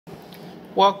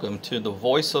Welcome to the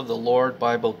Voice of the Lord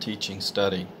Bible Teaching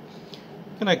Study.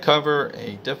 I'm going to cover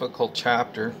a difficult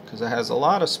chapter because it has a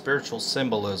lot of spiritual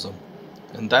symbolism,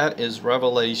 and that is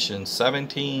Revelation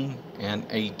 17 and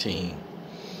 18.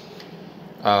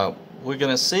 We're going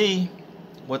to see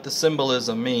what the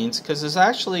symbolism means because it's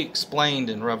actually explained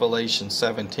in Revelation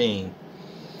 17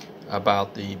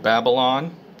 about the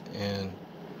Babylon and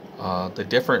the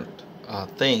different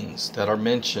things that are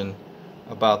mentioned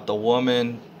about the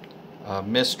woman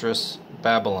mistress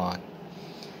Babylon.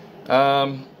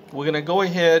 We're going to go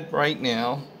ahead right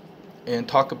now and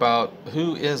talk about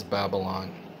who is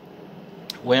Babylon.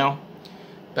 Well,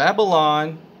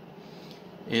 Babylon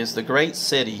is the great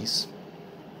cities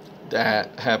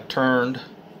that have turned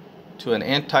to an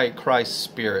antichrist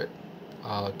spirit.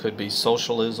 It could be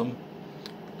socialism,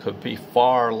 could be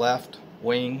far left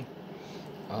wing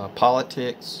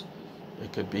politics,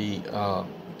 it could be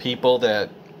people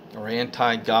that are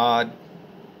anti-God,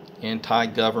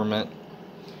 anti-government.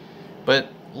 But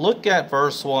look at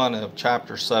verse 1 of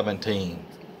chapter 17.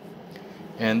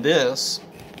 And this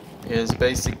is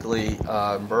basically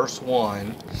verse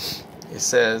 1. It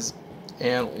says,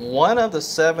 "And one of the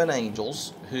seven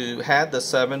angels who had the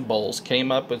seven bowls came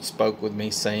up and spoke with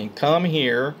me, saying, Come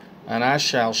here, and I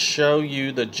shall show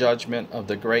you the judgment of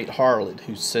the great harlot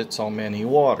who sits on many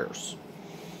waters."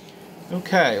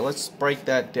 Okay, let's break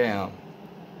that down.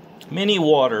 Many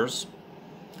waters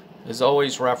is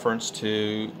always reference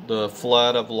to the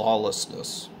flood of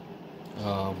lawlessness.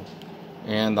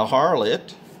 And the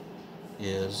harlot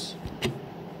is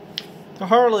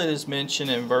mentioned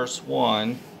in verse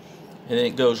 1, and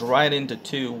it goes right into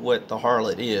 2 what the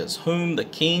harlot is. "Whom the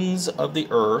kings of the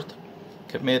earth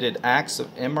committed acts of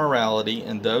immorality,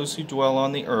 and those who dwell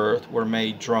on the earth were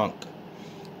made drunk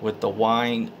with the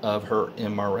wine of her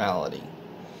immorality."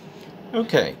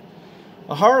 Okay.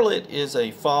 A harlot is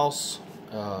a false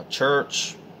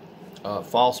church,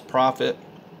 false prophet,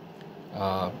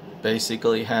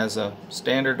 basically has a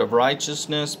standard of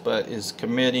righteousness but is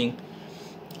committing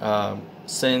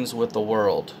sins with the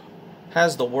world.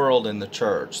 Has the world in the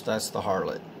church. That's the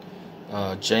harlot.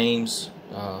 James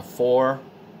 4,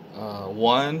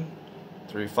 1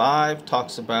 through 5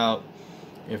 talks about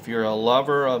if you're a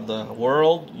lover of the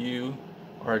world, you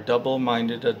are a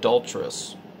double-minded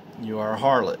adulteress. You are a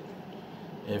harlot.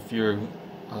 If you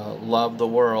love the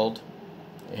world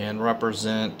and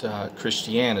represent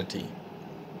Christianity.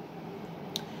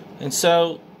 And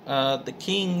so the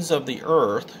kings of the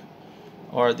earth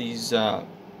are these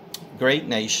great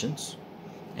nations,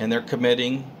 and they're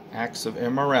committing acts of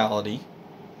immorality.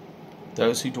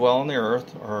 Those who dwell on the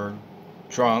earth are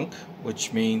drunk,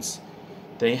 which means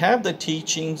they have the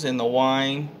teachings and the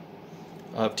wine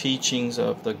of teachings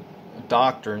of the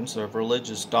doctrines, of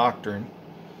religious doctrine,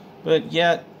 but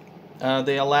yet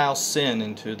they allow sin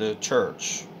into the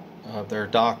church of their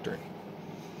doctrine.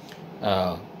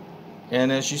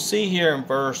 And as you see here in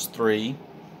verse 3,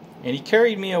 "And he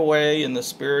carried me away in the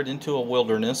spirit into a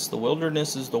wilderness." The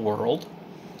wilderness is the world.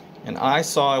 "And I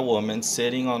saw a woman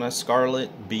sitting on a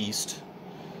scarlet beast,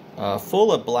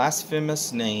 full of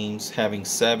blasphemous names, having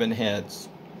 7 heads."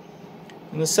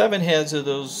 And the 7 heads are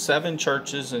those 7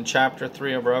 churches in chapter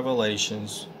 3 of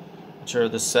Revelations, which are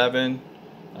the 7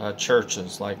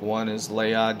 churches. Like one is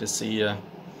Laodicea,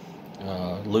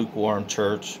 lukewarm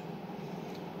church.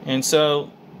 And so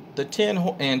the 10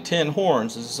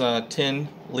 horns is 10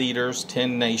 leaders,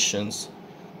 10 nations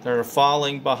that are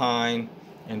falling behind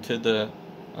into the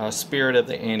spirit of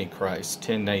the antichrist,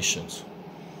 10 nations.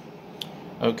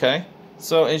 Okay,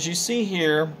 so as you see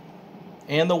here,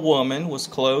 "And the woman was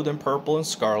clothed in purple and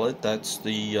scarlet," that's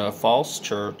the false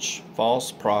church,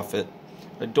 false prophet,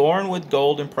 "adorned with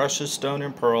gold and precious stone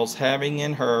and pearls, having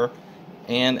in her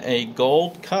and a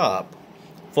gold cup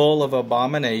full of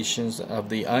abominations of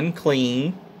the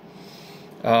unclean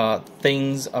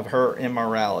things of her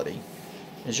immorality."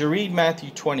 As you read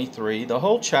Matthew 23, the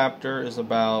whole chapter is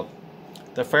about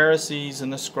the Pharisees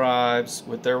and the scribes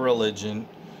with their religion,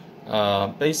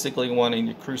 basically wanting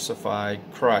to crucify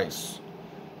Christ.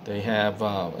 They have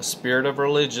a spirit of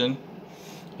religion,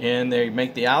 and they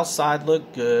make the outside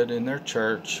look good in their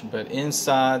church, but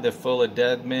inside they're full of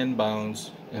dead men bones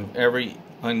and every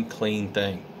unclean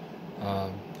thing.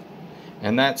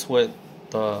 And that's what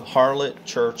the harlot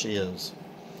church is.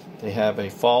 They have a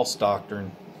false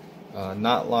doctrine,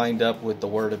 not lined up with the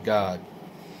Word of God.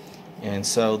 And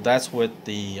so that's what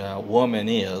the woman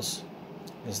is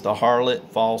the harlot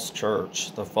false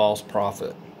church, the false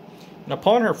prophet. "And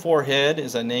upon her forehead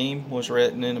is a name was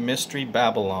written in a mystery,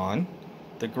 Babylon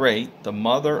the Great, the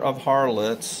mother of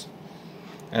harlots,"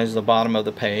 as the bottom of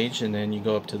the page, and then you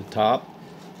go up to the top.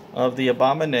 of the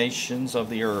abominations of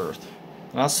the earth.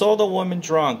 And I saw the woman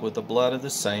drunk with the blood of the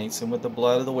saints and with the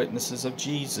blood of the witnesses of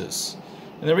Jesus.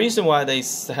 And the reason why they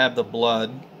have the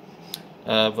blood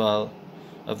of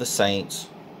the saints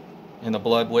and the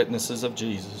blood witnesses of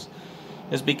Jesus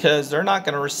is because they're not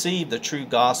going to receive the true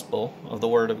gospel of the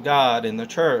Word of God in the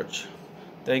church.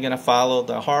 They're going to follow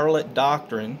the harlot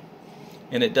doctrine,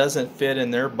 and it doesn't fit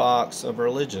in their box of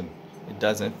religion. It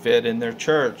doesn't fit in their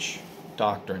church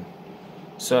doctrine.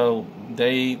 So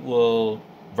they will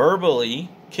verbally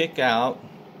kick out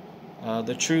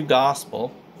the true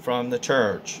gospel from the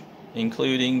church,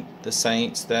 including the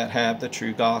saints that have the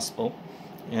true gospel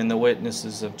and the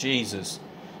witnesses of Jesus.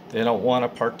 They don't want to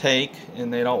partake,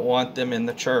 and they don't want them in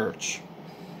the church.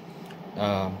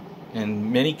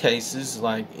 In many cases,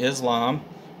 like Islam,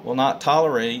 will not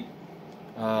tolerate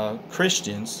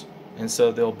Christians, and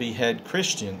so they'll behead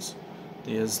Christians,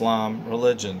 the Islam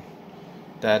religion.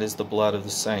 That is the blood of the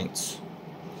saints.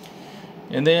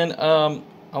 And then I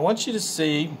want you to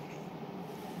see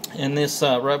in this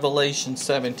Revelation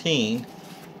 17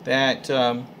 that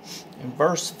in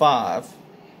verse 5,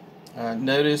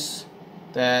 notice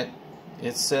that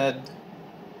it said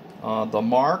the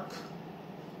mark.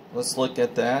 Let's look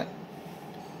at that.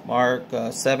 Mark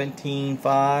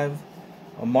 17:5.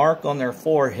 A mark on their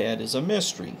forehead is a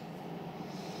mystery.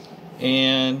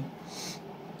 And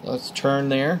let's turn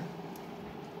there.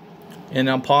 And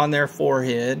upon their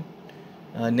forehead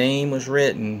a name was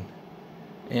written,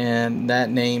 and that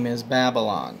name is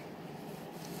Babylon.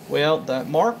 Well, that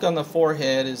mark on the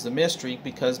forehead is the mystery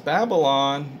because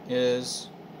Babylon is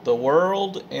the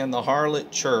world and the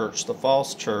harlot church, the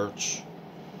false church,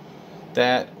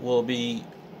 that will be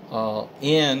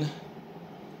in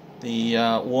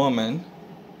the woman,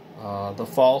 the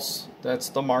false, that's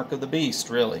the mark of the beast,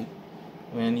 really.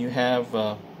 When you have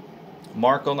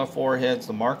mark on the forehead, it's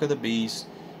the mark of the beast.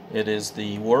 It is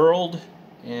the world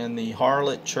and the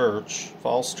harlot church,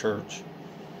 false church,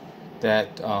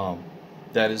 that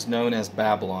is known as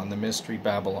Babylon, the mystery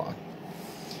Babylon.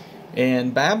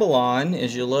 And Babylon,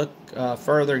 as you look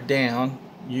further down,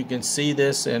 you can see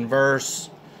this in verse,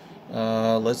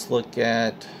 let's look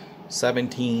at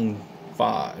 15.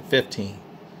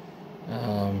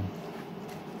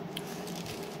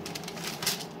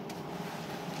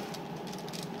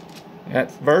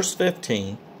 At verse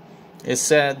 15, it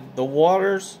said, the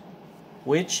waters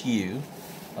which you,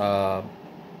 let's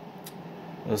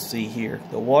see here,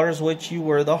 the waters which you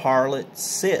were the harlot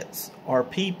sits are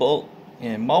people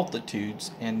and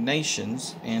multitudes and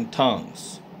nations and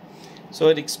tongues. So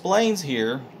it explains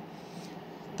here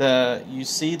that you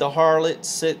see the harlot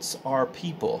sits are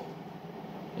people.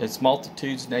 It's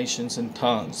multitudes, nations, and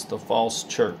tongues, the false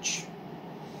church.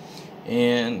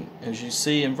 And as you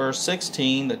see in verse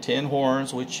 16, the 10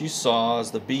 horns which you saw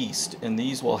is the beast, and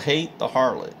these will hate the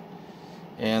harlot.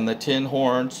 And the 10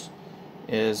 horns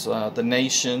is the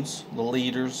nations, the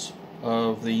leaders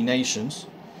of the nations,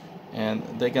 and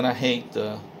they're going to hate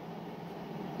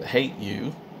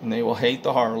you, and they will hate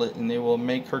the harlot, and they will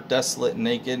make her desolate and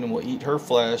naked, and will eat her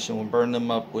flesh, and will burn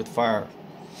them up with fire.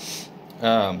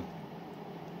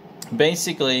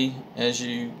 Basically, as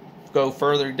you go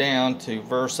further down to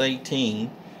verse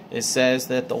 18, it says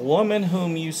that the woman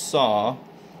whom you saw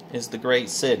is the great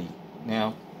city.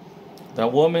 Now, the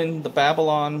woman, the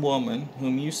Babylon woman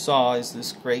whom you saw is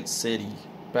this great city.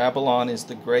 Babylon is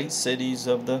the great cities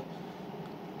of the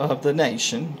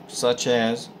nation, such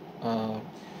as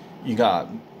you got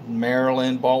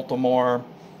Maryland, Baltimore,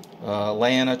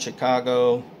 Atlanta,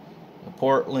 Chicago,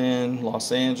 Portland,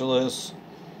 Los Angeles.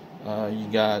 You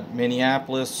got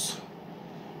Minneapolis.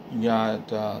 You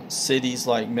got cities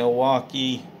like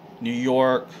Milwaukee, New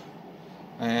York,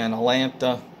 and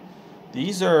Atlanta.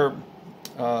 These are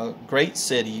great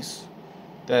cities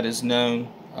that is known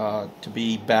to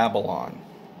be Babylon.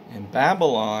 And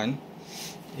Babylon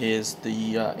is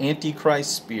the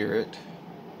antichrist spirit,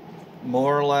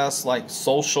 more or less like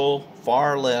social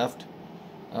far left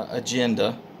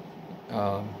agenda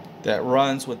that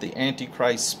runs with the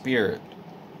antichrist spirit.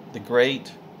 The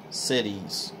great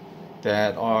cities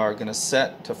that are going to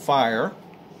set to fire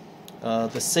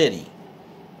the city.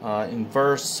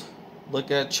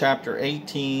 Look at chapter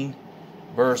 18,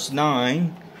 verse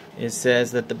 9. It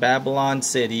says that the Babylon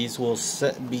cities will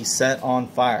be set on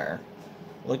fire.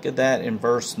 Look at that in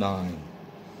verse 9.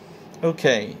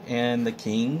 Okay, and the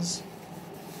kings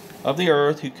of the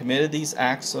earth who committed these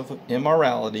acts of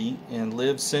immorality and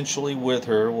lived sensually with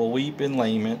her will weep in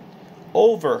lament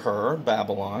over her,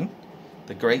 Babylon,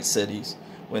 the great cities,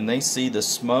 when they see the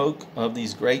smoke of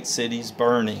these great cities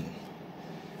burning.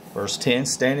 Verse 10,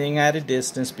 standing at a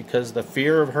distance because the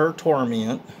fear of her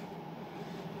torment,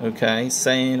 Okay,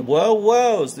 saying, woe,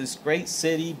 woe is this great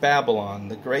city Babylon,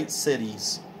 the great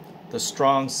cities, the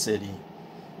strong city.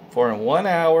 For in 1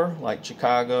 hour, like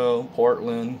Chicago,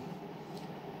 Portland,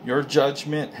 your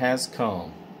judgment has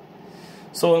come.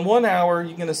 So in 1 hour,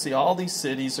 you're going to see all these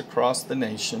cities across the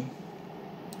nation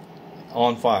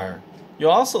on fire. You'll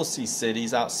also see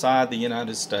cities outside the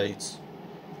United States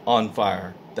on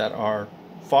fire that are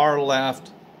far left,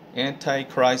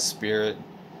 antichrist spirit.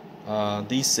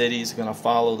 These cities are going to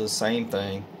follow the same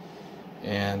thing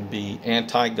and be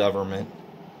anti-government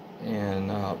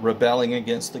and rebelling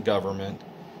against the government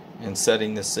and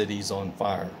setting the cities on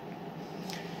fire.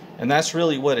 And that's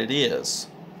really what it is.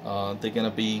 They're going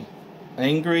to be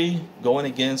angry, going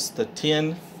against the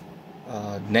 10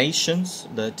 nations,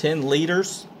 the 10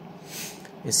 leaders.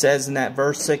 It says in that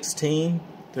verse 16,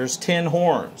 there's 10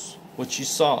 horns, which you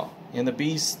saw. And the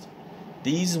beast,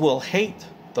 these will hate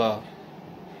the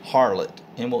harlot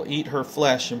and will eat her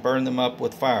flesh and burn them up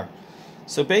with fire.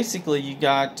 So basically you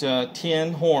got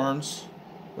 10 horns,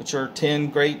 which are 10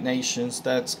 great nations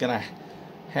that's going to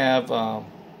have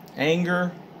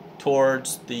anger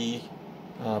towards the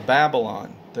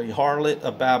Babylon, the harlot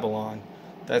of Babylon,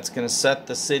 that's going to set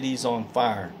the cities on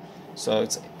fire. So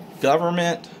it's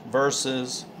government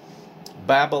versus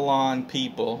Babylon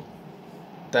people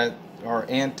that are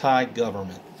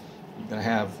anti-government. You're going to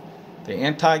have the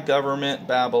anti-government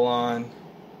Babylon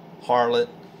harlot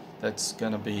that's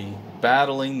going to be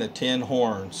battling the 10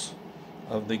 horns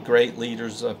of the great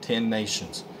leaders of 10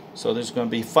 nations. So there's going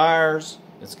to be fires.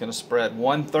 It's going to spread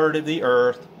 1/3 of the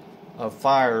earth of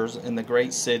fires in the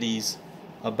great cities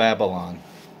of Babylon.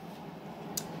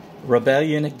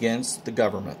 Rebellion against the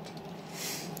government.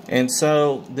 And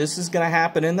so this is going to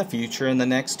happen in the future, in the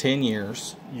next 10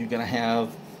 years. You're going to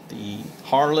have the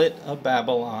harlot of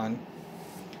Babylon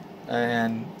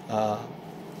and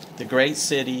the great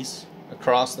cities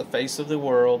across the face of the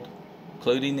world,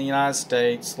 including the United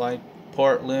States, like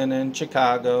Portland and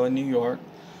Chicago and New York,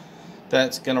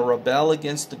 that's going to rebel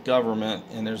against the government,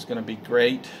 and there's going to be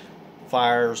great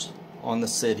fires on the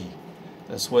city.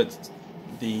 That's what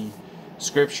the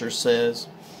scripture says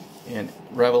in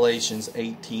Revelations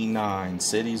 18:9,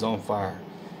 cities on fire.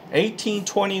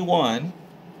 18:21,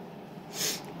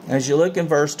 as you look in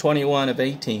verse 21 of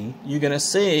 18, you're going to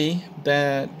see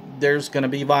that there's going to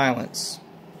be violence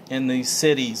in these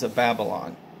cities of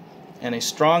Babylon. And a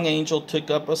strong angel took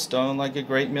up a stone like a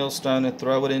great millstone and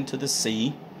threw it into the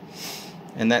sea.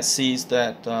 And that sees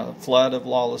that flood of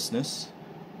lawlessness.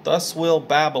 Thus will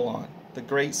Babylon, the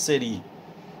great city,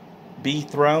 be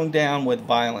thrown down with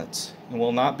violence and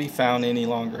will not be found any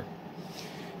longer.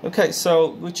 Okay, so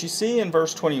what you see in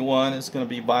verse 21 is going to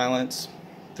be violence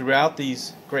throughout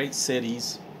these great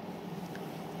cities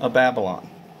of Babylon.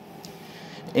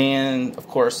 And, of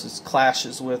course, this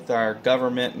clashes with our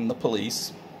government and the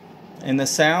police. And the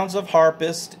sounds of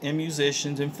harpists and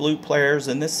musicians and flute players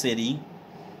in the city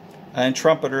and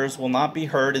trumpeters will not be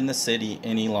heard in the city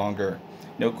any longer.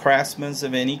 No craftsmen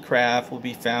of any craft will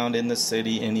be found in the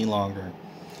city any longer.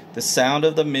 The sound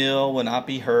of the mill will not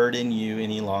be heard in you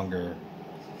any longer.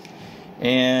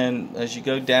 And as you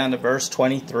go down to verse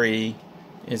 23,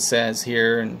 it says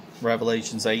here in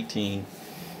Revelations 18,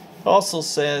 also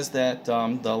says that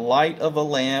the light of a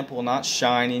lamp will not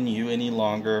shine in you any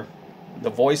longer. The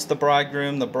voice of the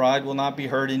bridegroom, the bride, will not be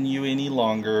heard in you any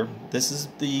longer. This is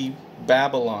the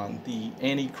Babylon, the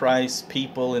antichrist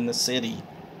people in the city.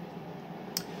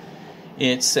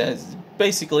 It says,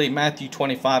 basically, Matthew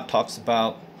 25 talks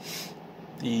about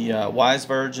the wise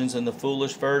virgins and the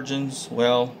foolish virgins.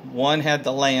 Well, one had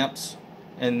the lamps,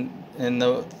 and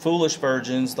the foolish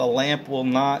virgins, the lamp will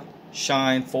not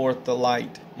shine forth the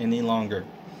light any longer.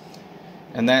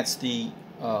 And that's the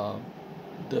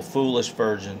foolish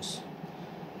virgins.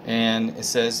 And it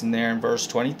says in there in verse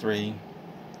 23,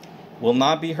 will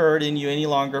not be heard in you any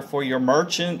longer, for your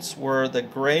merchants were the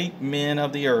great men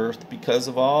of the earth, because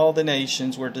of all the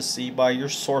nations were deceived by your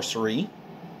sorcery,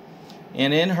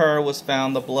 and in her was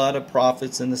found the blood of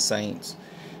prophets and the saints.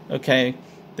 Okay,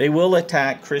 they will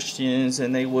attack Christians,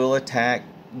 and they will attack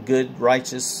good,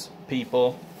 righteous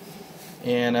people,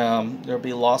 and there'll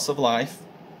be loss of life,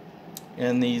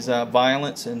 and these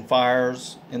violence and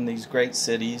fires in these great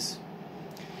cities.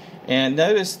 And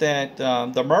notice that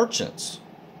the merchants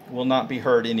will not be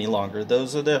heard any longer.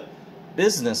 Those are the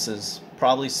businesses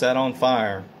probably set on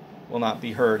fire, will not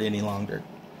be heard any longer.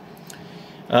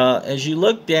 As you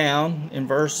look down in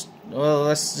verse, well,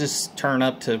 let's just turn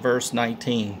up to verse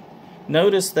 19.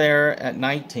 Notice there at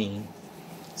 19,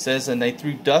 it says, and they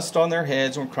threw dust on their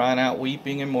heads and were crying out,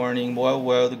 weeping and mourning, woe,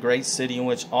 woe, the great city in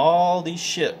which all these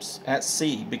ships at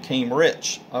sea became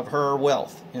rich of her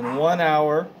wealth. In 1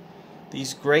 hour,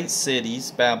 these great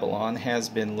cities, Babylon, has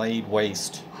been laid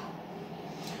waste.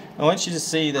 I want you to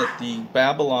see that the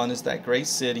Babylon is that great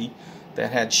city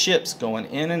that had ships going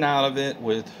in and out of it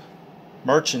with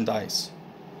merchandise.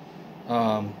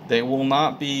 They will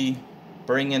not be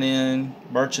bringing in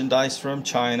merchandise from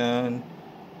China and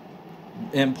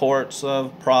imports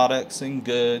of products and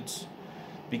goods,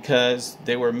 because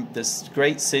this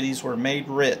great cities were made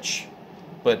rich,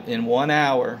 but in 1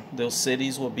 hour those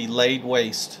cities will be laid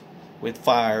waste with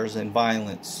fires and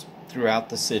violence throughout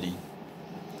the city.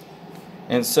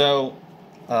 And so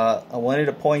I wanted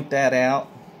to point that out,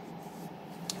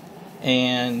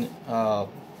 and I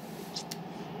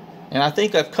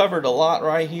think I've covered a lot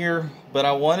right here, but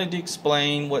I wanted to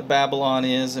explain what Babylon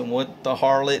is, and what the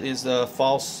harlot is, a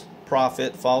false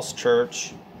prophet, false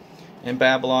church, and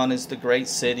Babylon is the great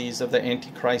cities of the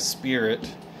antichrist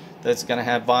spirit that's going to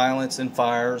have violence and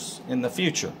fires in the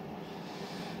future.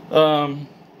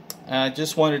 I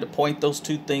just wanted to point those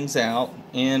two things out.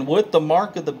 And what the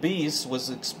mark of the beast was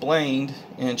explained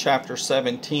in chapter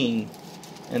 17,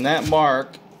 and that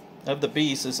mark of the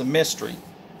beast is a mystery,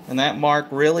 and that mark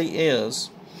really is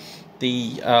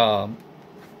the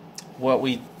what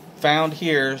we found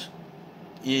here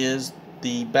is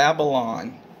the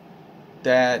Babylon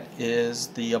that is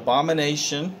the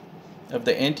abomination of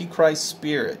the antichrist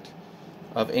spirit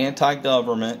of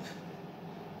anti-government,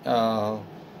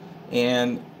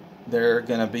 and they're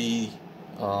going to be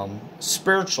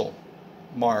spiritual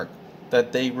mark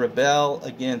that they rebel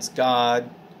against God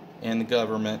and the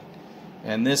government,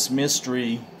 and this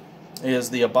mystery is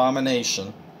the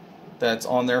abomination that's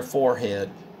on their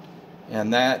forehead,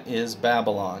 and that is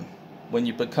Babylon. When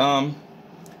you become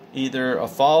either a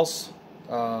false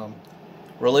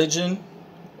religion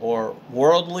or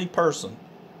worldly person,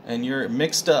 and you're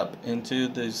mixed up into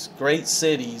these great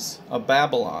cities of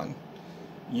Babylon,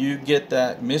 you get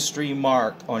that mystery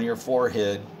mark on your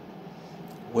forehead,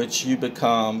 which you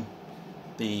become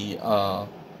the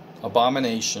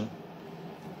abomination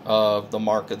of the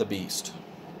mark of the beast.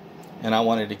 And I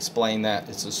wanted to explain that.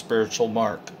 It's a spiritual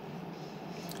mark.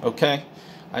 Okay?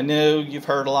 I know you've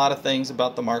heard a lot of things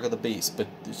about the mark of the beast, but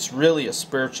it's really a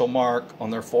spiritual mark on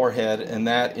their forehead, and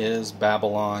that is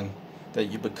Babylon. That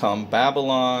you become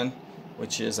Babylon,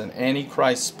 which is an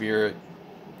antichrist spirit,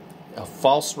 a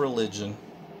false religion,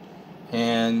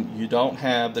 and you don't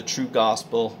have the true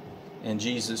gospel and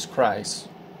Jesus Christ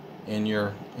in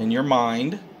your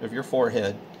mind of your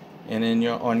forehead, and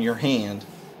on your hand,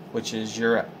 which is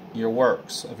your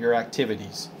works of your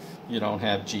activities. You don't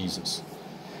have Jesus.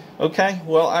 Okay,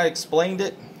 well, I explained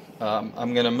it.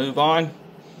 I'm going to move on.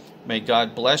 May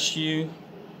God bless you,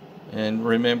 and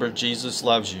remember, Jesus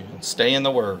loves you, and stay in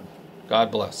the Word.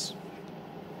 God bless.